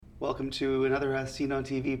welcome to another Seen on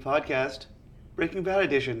TV podcast, Breaking Bad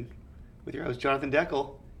edition, with your host Jonathan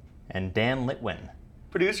Dekel. And Dan Lytwyn.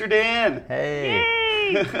 Producer Dan! Hey!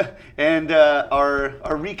 And our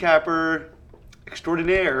recapper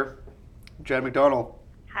extraordinaire, Jen McDonnell.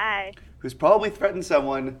 Hi. Who's probably threatened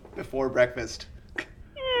someone before breakfast.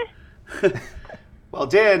 Well,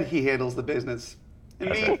 Dan, he handles the business. And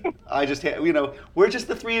me, I just, we're just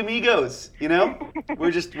the three amigos, We're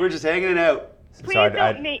just hanging it out.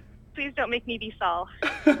 Please don't make me be Saul.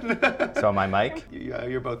 So am I Mike? Yeah,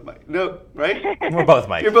 you're both Mike. No, right? We're both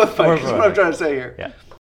Mike. You're both Mike. That's what I'm trying to say here. Yeah.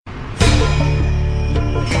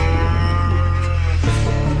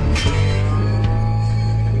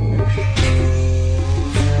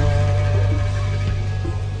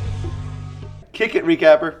 Kick it,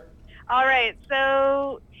 recapper. All right,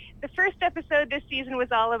 so the first episode this season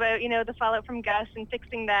was all about, the fallout from Gus and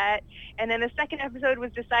fixing that. And then the second episode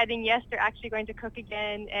was deciding, yes, they're actually going to cook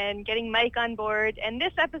again and getting Mike on board. And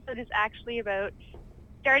this episode is actually about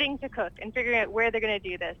starting to cook and figuring out where they're going to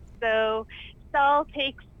do this. So Saul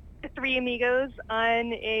takes the three amigos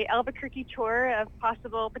on a Albuquerque tour of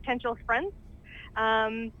possible potential fronts.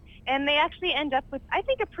 And they actually end up with, I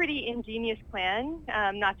think, a pretty ingenious plan.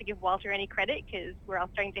 Not to give Walter any credit because we're all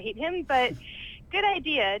starting to hate him, but good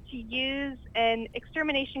idea to use an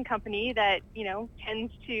extermination company that,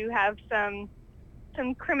 tends to have some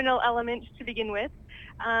criminal elements to begin with,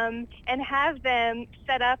 and have them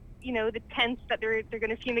set up, the tents that they're going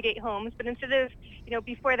to fumigate homes. But instead of,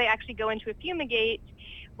 before they actually go into a fumigate,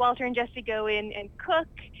 Walter and Jesse go in and cook.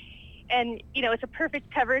 And, it's a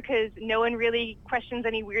perfect cover because no one really questions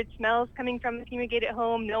any weird smells coming from the fumigated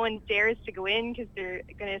home. No one dares to go in because they're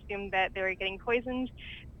going to assume that they're getting poisoned.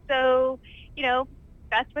 So,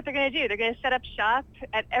 that's what they're going to do. They're going to set up shop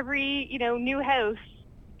at every, new house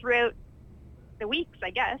throughout the weeks, I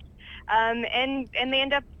guess. And they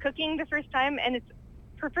end up cooking the first time. And it's,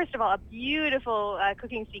 first of all, a beautiful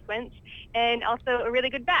cooking sequence and also a really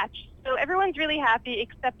good batch. So everyone's really happy,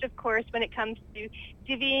 except, of course, when it comes to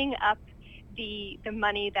divvying up the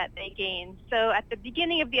money that they gain. So at the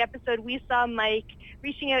beginning of the episode, we saw Mike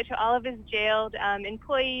reaching out to all of his jailed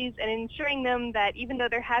employees and ensuring them that even though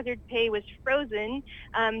their hazard pay was frozen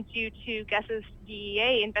due to Gus's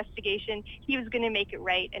DEA investigation, he was going to make it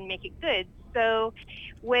right and make it good. So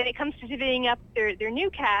when it comes to divvying up their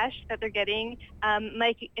new cash that they're getting,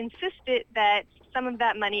 Mike insisted that some of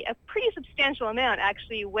that money, a pretty substantial amount,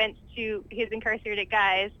 actually went to his incarcerated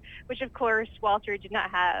guys, which of course Walter did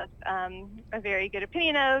not have a very good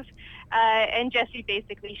opinion of, and Jesse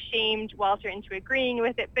basically shamed Walter into agreeing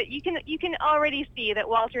with it. But you can already see that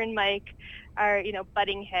Walter and Mike are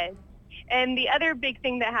butting heads. And the other big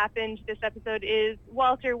thing that happened this episode is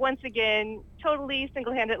Walter, once again, totally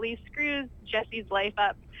single-handedly screws Jesse's life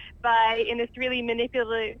up by, in this really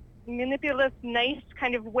manipulative, nice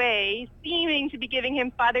kind of way, seeming to be giving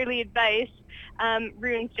him fatherly advice,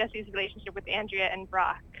 ruins Jesse's relationship with Andrea and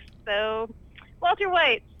Brock. So Walter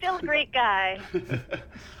White, still a great guy.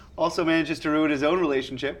 Also manages to ruin his own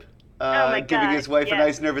relationship, giving his wife a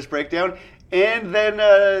nice nervous breakdown, and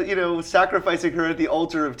then sacrificing her at the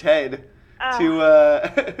altar of Ted to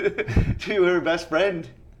her best friend,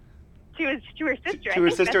 to her sister, to her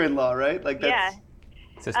sister-in-law, right? Like that's. Yeah.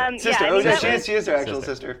 Sister. She is her actual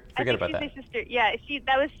sister. Forget about that. Sister. Yeah,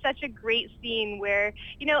 that was such a great scene where,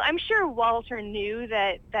 I'm sure Walter knew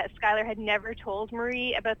that Skyler had never told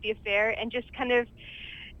Marie about the affair and just kind of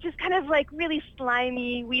like really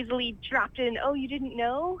slimy, weaselly dropped in, oh, you didn't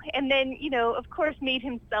know? And then, of course made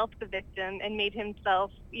himself the victim and made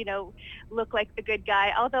himself, look like the good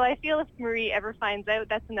guy. Although I feel if Marie ever finds out,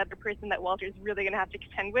 that's another person that Walter's really going to have to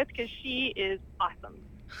contend with because she is awesome.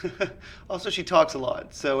 Also, she talks a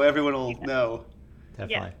lot, so everyone will know.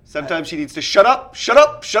 Definitely. Yeah. Sometimes she needs to shut up.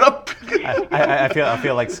 I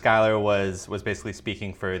feel like Skyler was basically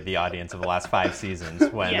speaking for the audience of the last 5 seasons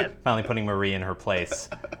when finally putting Marie in her place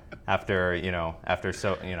after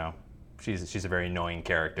she's a very annoying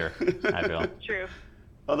character, I feel. True.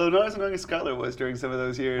 Although not as annoying as Skyler was during some of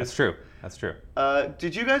those years. That's true.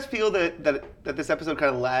 Did you guys feel that this episode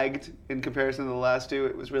kind of lagged in comparison to the last two?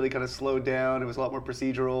 It was really kind of slowed down. It was a lot more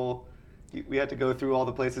procedural. We had to go through all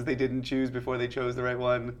the places they didn't choose before they chose the right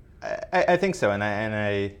one. I think so, and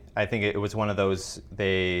I think it was one of those,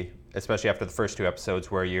 especially after the first 2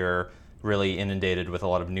 episodes, where you're really inundated with a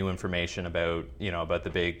lot of new information about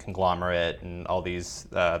the big conglomerate and all these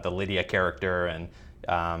the Lydia character, and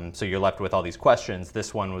so you're left with all these questions.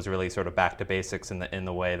 This one was really sort of back to basics in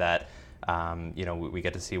the way that we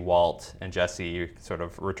get to see Walt and Jesse sort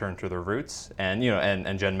of return to their roots, and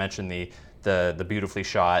and Jen mentioned the beautifully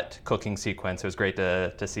shot cooking sequence. It was great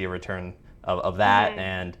to see a return of that,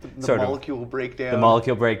 and the molecule breakdown. The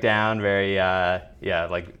molecule breakdown, very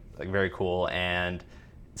like very cool, and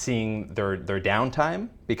seeing their downtime,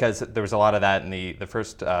 because there was a lot of that in the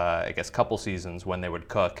first I guess couple seasons when they would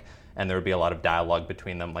cook, and there would be a lot of dialogue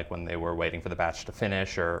between them, like when they were waiting for the batch to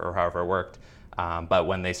finish or however it worked. But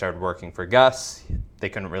when they started working for Gus, they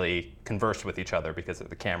couldn't really converse with each other because of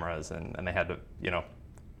the cameras, and they had to,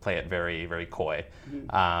 play it very, very coy.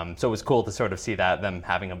 So it was cool to sort of see that, them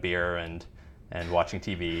having a beer and watching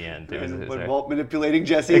TV, and Walt manipulating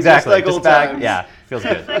Jesse, exactly, just like old times. Yeah, feels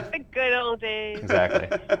good. Like the good old days. Exactly.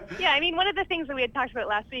 Yeah, I mean, one of the things that we had talked about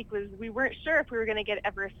last week was we weren't sure if we were going to get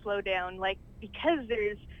ever a slowdown, like because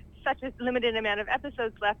there's such a limited amount of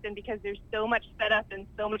episodes left, and because there's so much setup and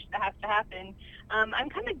so much that has to happen. I'm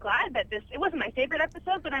kind of glad that it wasn't my favorite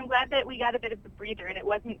episode, but I'm glad that we got a bit of a breather and it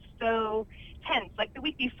wasn't so tense. Like the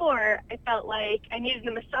week before, I felt like I needed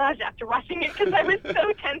a massage after watching it because I was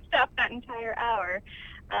so tensed up that entire hour.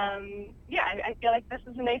 I feel like this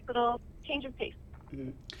is a nice little change of pace.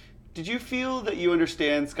 Mm-hmm. Did you feel that you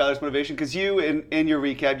understand Skyler's motivation? Because you, in your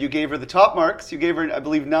recap, you gave her the top marks. You gave her, I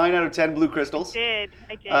believe, 9 out of 10 blue crystals. I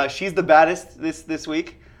did. She's the baddest this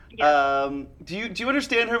week. Yeah. Do you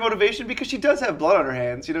understand her motivation? Because she does have blood on her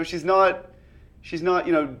hands. She's not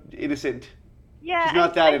innocent. Yeah, she's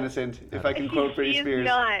not that innocent, if I can quote Britney Spears. She's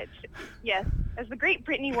not. Yes, as the great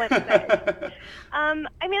Britney once said.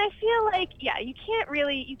 I feel like, you can't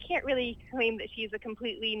really claim that she's a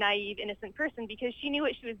completely naive, innocent person because she knew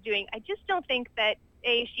what she was doing. I just don't think that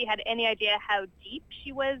she had any idea how deep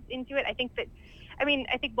she was into it. I think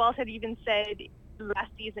Walt had even said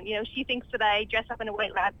last season, she thinks that I dress up in a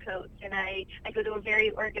white lab coat and I go to a very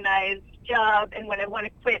organized job, and when I want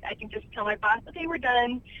to quit, I can just tell my boss, okay, we're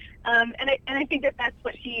done. And I think that that's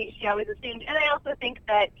what she always assumed. And I also think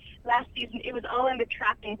that last season it was all in the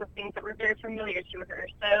trappings of things that were very familiar to her.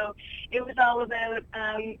 So it was all about,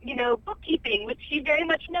 bookkeeping, which she very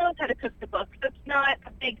much knows how to cook the books. That's not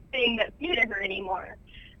a big thing that's new to her anymore.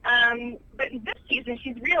 But this season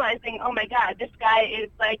she's realizing, oh my God, this guy is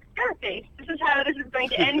like Scarface. This is how this is going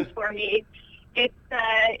to end for me. It's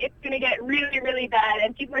going to get really, really bad,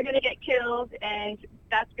 and people are going to get killed, and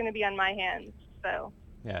that's going to be on my hands. So.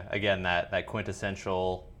 Yeah, again, that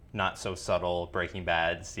quintessential, not so subtle Breaking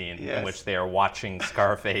Bad scene in which they are watching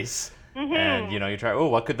Scarface, and you try,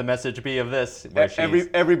 what could the message be of this?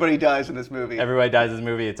 Everybody dies in this movie. Everybody dies in this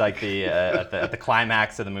movie. It's like at the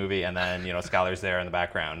climax of the movie, and then Skyler's there in the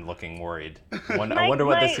background looking worried. I wonder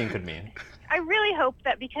what this scene could mean. I really hope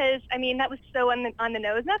that, because that was so on the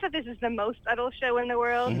nose. Not that this is the most subtle show in the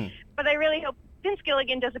world, but I really hope Vince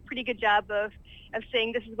Gilligan does a pretty good job of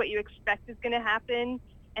saying this is what you expect is going to happen,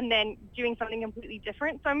 and then doing something completely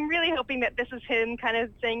different. So I'm really hoping that this is him kind of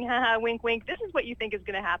saying, haha, wink, wink, this is what you think is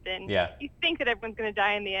going to happen. Yeah. You think that everyone's going to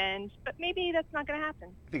die in the end, but maybe that's not going to happen.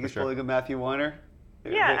 I think he's pulling a Matthew Weiner.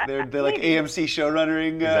 Yeah. They're like AMC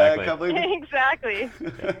showrunnering company. Exactly.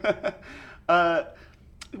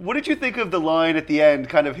 What did you think of the line at the end,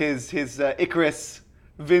 kind of his Icarus,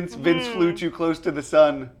 Vince flew too close to the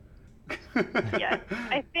sun? Yeah.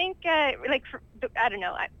 I think, I don't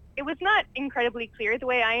know, it was not incredibly clear. The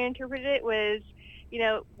way I interpreted it was,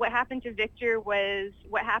 what happened to Victor was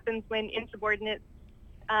what happens when insubordinates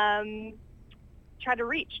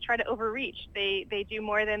try to overreach. They do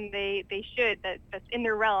more than they should. That's in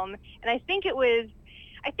their realm. And I think it was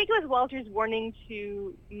Walter's warning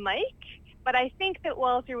to Mike, but I think that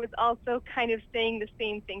Walter was also kind of saying the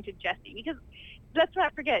same thing to Jesse, because let's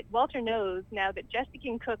not forget, Walter knows now that Jesse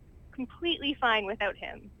can cook completely fine without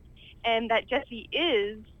him, and that Jesse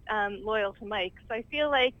is loyal to Mike. So I feel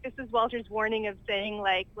like this is Walter's warning of saying,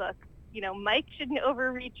 like, look, Mike shouldn't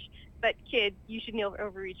overreach, but kid, you shouldn't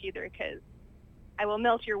overreach either, because I will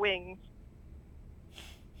melt your wings.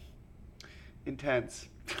 Intense.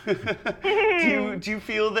 Do you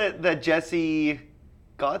feel that Jesse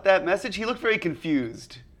got that message? He looked very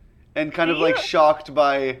confused and kind of shocked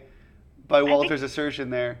by Walter's assertion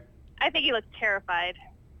there. I think he looked terrified.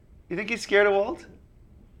 You think he's scared of Walt?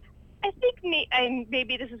 I think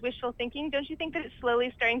maybe this is wishful thinking. Don't you think that it's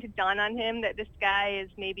slowly starting to dawn on him that this guy is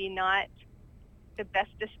maybe not the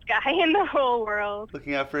bestest guy in the whole world?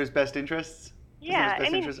 Looking out for his best interests? Yeah. His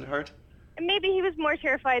best interests at heart? Maybe he was more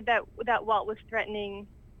terrified that Walt was threatening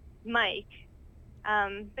Mike.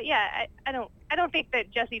 But yeah, I don't think that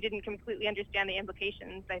Jesse didn't completely understand the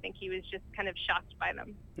implications. I think he was just kind of shocked by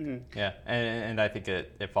them. Mm-hmm. Yeah, and I think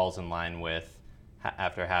it falls in line with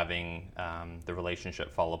after having the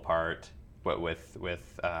relationship fall apart, with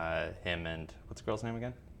him and what's the girl's name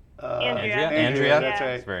again? Andrea. Andrea, that's right.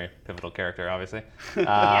 It's a very pivotal character, obviously.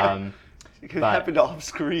 It could happen off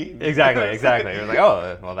screen. Exactly. It was like,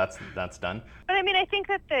 oh, well, that's done. But I mean, I think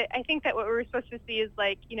that what we're supposed to see is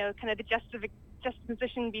like, kind of the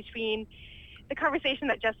juxtaposition between the conversation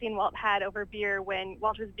that Jesse and Walt had over beer when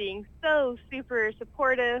Walt was being so super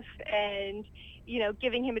supportive and,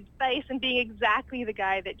 giving him advice and being exactly the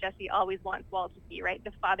guy that Jesse always wants Walt to be, right?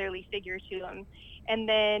 The fatherly figure to him. And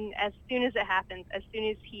then as soon as it happens, as soon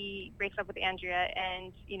as he breaks up with Andrea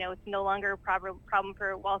and, it's no longer a problem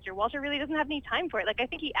for Walter really doesn't have any time for it. Like, I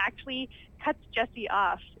think he actually cuts Jesse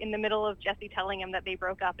off in the middle of Jesse telling him that they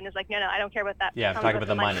broke up and is like, no, I don't care about that. Yeah, talking about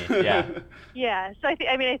the money. Yeah. Yeah. So I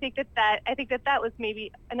think that was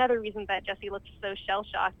maybe another reason that Jesse looked so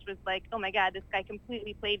shell-shocked was like, oh my God, this guy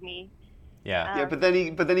completely played me. Yeah. But then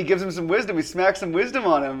he gives him some wisdom. He smacks some wisdom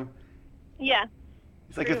on him. Yeah.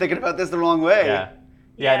 It's like, you're thinking about this the wrong way.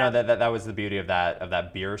 Yeah. No, that was the beauty of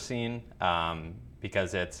that beer scene,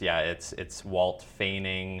 because it's Walt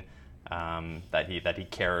feigning that he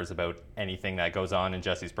cares about anything that goes on in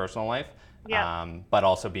Jesse's personal life, but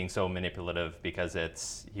also being so manipulative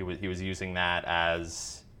because he was using that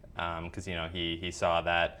as because he saw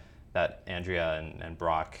that Andrea and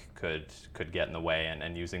Brock could get in the way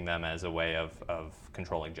and using them as a way of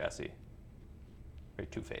controlling Jesse. Very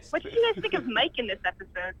two-faced. What did you guys think of Mike in this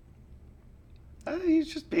episode?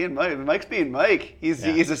 He's just being Mike. Mike's being Mike. He's a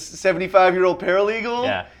 75-year-old paralegal.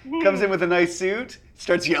 Yeah. Comes in with a nice suit,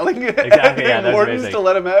 starts yelling at the wardens to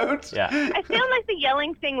let him out. Yeah. I feel like the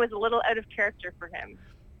yelling thing was a little out of character for him.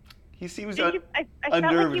 He seems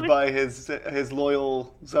unnerved by his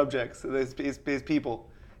loyal subjects, his people,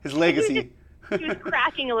 his legacy. He was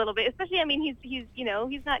cracking a little bit, especially. I mean,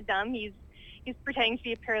 he's not dumb. He's pretending to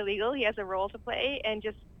be a paralegal. He has a role to play, and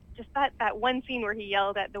just that one scene where he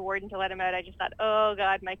yelled at the warden to let him out, I just thought, oh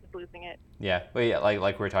God, Mike is losing it. Yeah, well, yeah,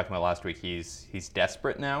 like we were talking about last week, he's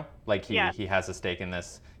desperate now. Like he has a stake in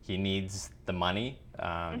this. He needs the money,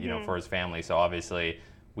 for his family. So obviously,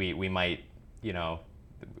 we might, we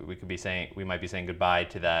might be saying goodbye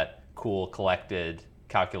to that cool, collected,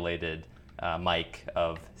 calculated Mike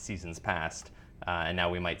of seasons past, and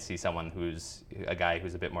now we might see someone who's a guy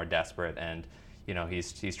who's a bit more desperate, and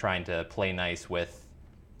he's trying to play nice with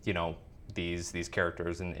these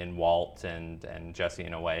characters in Walt and Jesse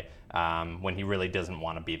in a way, when he really doesn't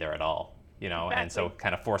want to be there at all, exactly. And so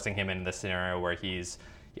kind of forcing him into this scenario where he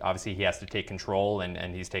has to take control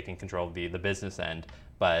and he's taking control of the business end,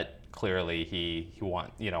 but clearly he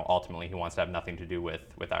ultimately he wants to have nothing to do with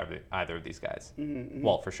either of these guys. Mm-hmm.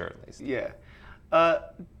 Walt for sure, at least. Yeah.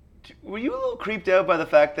 Were you a little creeped out by the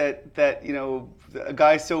fact that a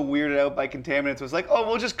guy so weirded out by contaminants was like, oh,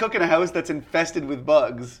 we'll just cook in a house that's infested with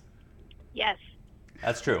bugs? Yes.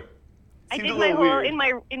 That's true. I did my whole in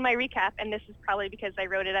my recap, and this is probably because I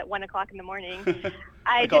wrote it at 1:00 in the morning.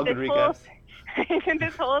 I did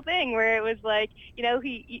this whole thing where it was like,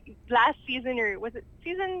 he last season, or was it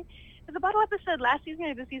a bottle episode last season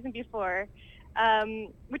or the season before,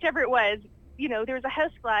 whichever it was. There was a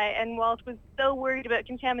housefly, and Walt was so worried about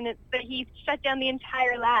contaminants that he shut down the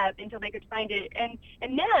entire lab until they could find it. And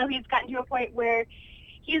now he's gotten to a point where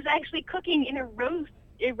he's actually cooking in a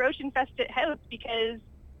roach-infested house, because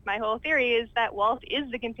my whole theory is that Walt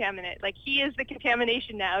is the contaminant. Like, he is the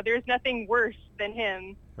contamination now. There's nothing worse than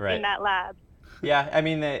him in that lab. Yeah, I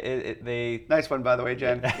mean, they... Nice one, by the way,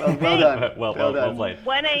 Jen. Well done. well done. Well played.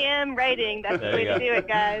 1 a.m. writing. That's the way to do it,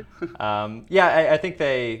 guys. I think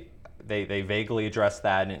they vaguely addressed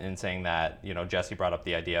that in saying that, Jesse brought up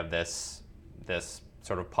the idea of this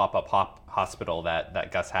sort of pop-up hospital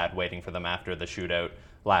that Gus had waiting for them after the shootout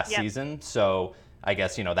last season. So I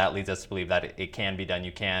guess, that leads us to believe that it can be done.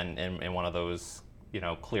 You can, in one of those,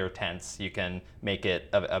 clear tents, you can make it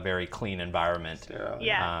a very clean environment.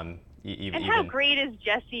 Yeah. And how great is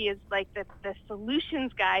Jesse as like the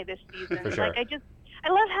solutions guy this season. For sure. Like, I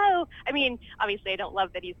love how, I mean, obviously I don't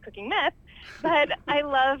love that he's cooking meth, but I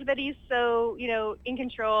love that he's so, in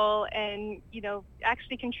control and,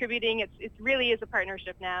 actually contributing. It really is a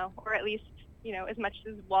partnership now, or at least, as much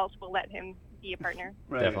as Walt will let him be a partner.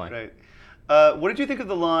 Right, definitely. Right. What did you think of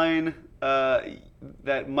the line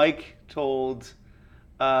that Mike told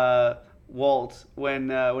Walt when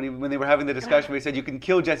they were having the discussion where he said, you can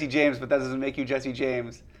kill Jesse James, but that doesn't make you Jesse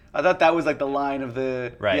James? I thought that was like the line of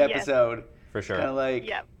the episode. Yes. For sure. Kind of like...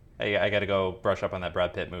 Yep. Hey, I got to go brush up on that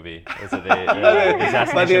Brad Pitt movie. Is it the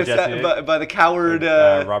assassination of Jesse? By the coward...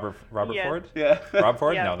 Robert Ford? Yeah. Rob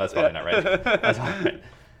Ford? Yeah. No, that's probably not right. That's all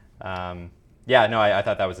right. I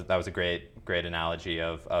thought that was a great analogy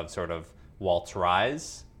of sort of Walt's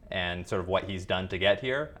rise and sort of what he's done to get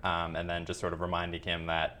here, and then just sort of reminding him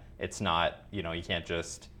that it's not, you can't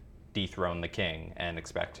just dethrone the king and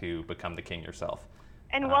expect to become the king yourself.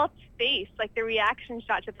 And Walt's face, like the reaction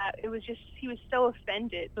shot to that, it was just, he was so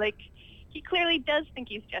offended. Like, he clearly does think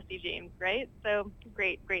he's Jesse James, right? So,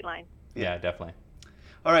 great line. Yeah, definitely.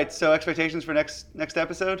 All right, so expectations for next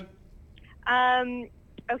episode?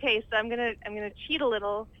 Okay, so I'm gonna cheat a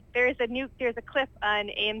little. There's a clip on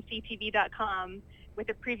amctv.com with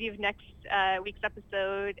a preview of next week's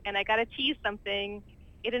episode, and I gotta tease something.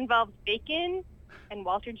 It involves bacon and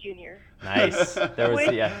Walter Jr. Nice.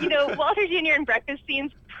 Walter Jr. and breakfast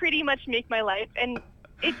scenes pretty much make my life, and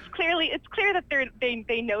it's clear that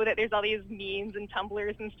they know that there's all these memes and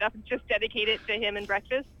Tumblrs and stuff just dedicated to him and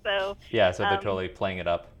breakfast. So yeah, so they're totally playing it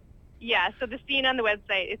up. Yeah, so the scene on the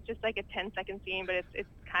website, it's just like a 10-second scene, but it's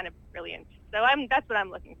kind of brilliant. So that's what I'm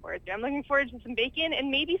looking forward to. I'm looking forward to some bacon and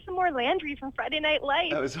maybe some more Landry from Friday Night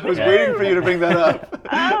Lights. I was waiting for you to bring that up.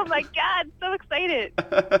 Oh my God, so excited.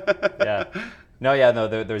 Yeah. No,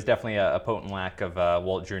 there's definitely a potent lack of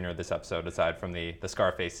Walt Jr. this episode, aside from the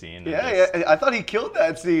Scarface scene. Yeah, I thought he killed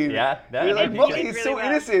that scene. Yeah. You're like, look, he's really so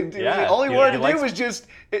innocent. Yeah. All he wanted to do was just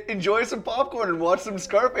enjoy some popcorn and watch some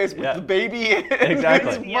Scarface with the baby and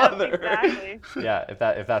his mother. Exactly. Yeah, if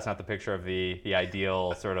that's not the picture of the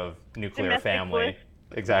ideal sort of nuclear Domestic family. bliss.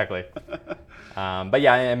 Exactly. But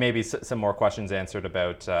yeah, and maybe some more questions answered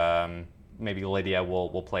about maybe Lydia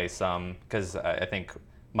will play some, because I think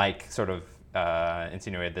Mike sort of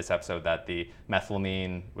insinuated this episode that the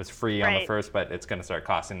methylamine was free on the first, but it's going to start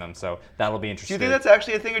costing them. So that'll be interesting. Do you think that's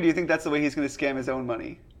actually a thing, or do you think that's the way he's going to scam his own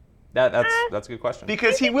money? That's a good question.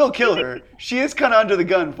 Because he will kill her. She is kind of under the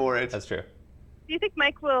gun for it. That's true. Do you think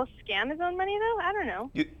Mike will scam his own money, though? I don't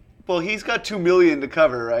know. Well, he's got $2 million to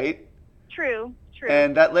cover, right? True.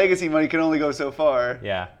 And that legacy money can only go so far.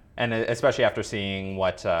 Yeah, and especially after seeing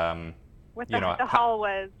what the haul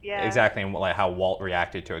was, yeah. Exactly, and how Walt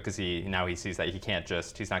reacted to it, because he sees that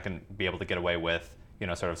he's not going to be able to get away with,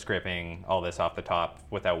 sort of scraping all this off the top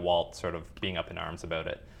without Walt sort of being up in arms about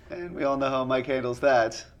it. And we all know how Mike handles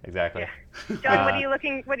that. Exactly. Yeah. John, what are you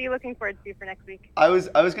looking forward to for next week? I was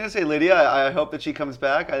going to say Lydia. I hope that she comes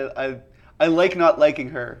back. I like not liking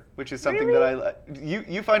her, which is something that I like.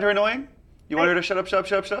 You find her annoying? You want her to shut up?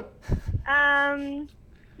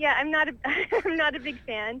 Yeah, I'm not a big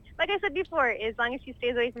fan. Like I said before, as long as she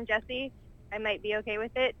stays away from Jesse, I might be okay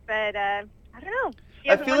with it. But I don't know.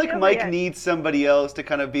 I feel like Mike needs somebody else to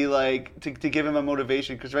kind of be like to give him a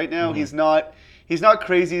motivation, because right now he's not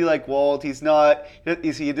crazy like Walt. He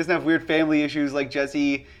doesn't have weird family issues like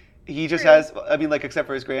Jesse. He just has, except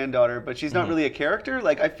for his granddaughter, but she's not really a character.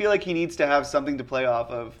 Like, I feel like he needs to have something to play off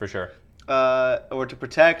of. For sure. Or to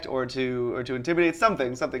protect, or to intimidate,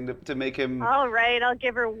 something to make him. All right, I'll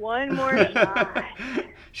give her one more shot.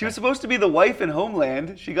 She was supposed to be the wife in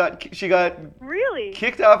Homeland. She got really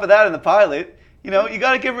kicked off of that in the pilot. You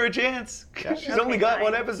got to give her a chance. Yeah. She's only got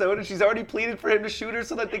one episode, and she's already pleaded for him to shoot her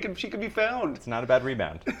so that she can be found. It's not a bad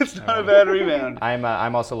rebound. It's not a bad rebound.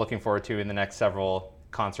 I'm also looking forward to, in the next several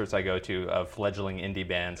concerts I go to, of fledgling indie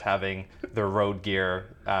bands having their road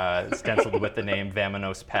gear stenciled with the name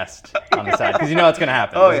Vamanos Pest on the side, because it's going to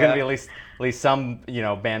happen. There's going to be at least some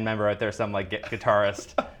band member out there, some like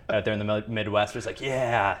guitarist out there in the Midwest who's like,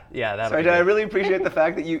 that'll Sorry, I really appreciate the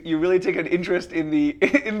fact that you really take an interest in the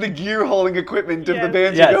gear hauling equipment of the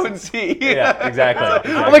bands you go and see. Yeah,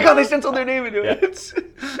 exactly. Oh my God, they stenciled their name into it.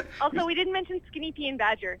 Also, we didn't mention Skinny P and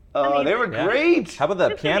Badger. Oh, they were great. How about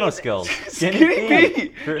the piano skills? Skinny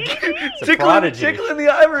P. It's a prodigy. Tickling the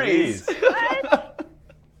ivories.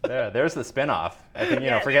 There's the spinoff. I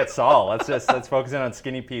think forget Saul. Let's focus in on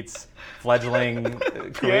Skinny Pete's fleggling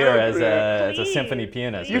career as a symphony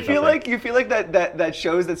pianist. You feel like that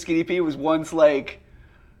shows that Skinny Pete was once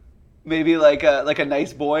maybe like a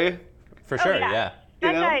nice boy. For sure, yeah.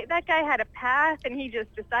 That guy had a path, and he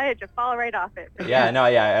just decided to fall right off it.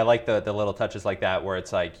 I like the little touches like that, where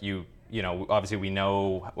it's like obviously we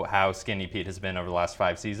know how Skinny Pete has been over the last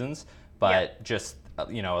 5 seasons, but just a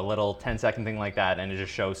little 10-second thing like that, and it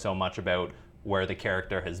just shows so much about where the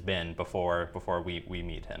character has been before we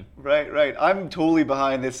meet him. Right. I'm totally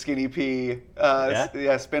behind this Skinny P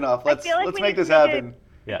spinoff. Let's make this happen.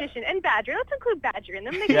 Yeah. And Badger. Let's include Badger in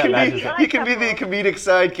them. He can be the comedic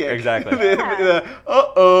sidekick. Exactly.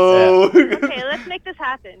 Uh-oh. Okay, let's make this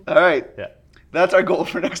happen. All right. Yeah. That's our goal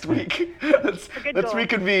for next week. Let's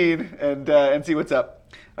reconvene and see what's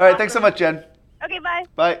up. All right. Awesome. Thanks so much, Jen. Okay, bye.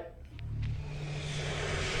 Bye.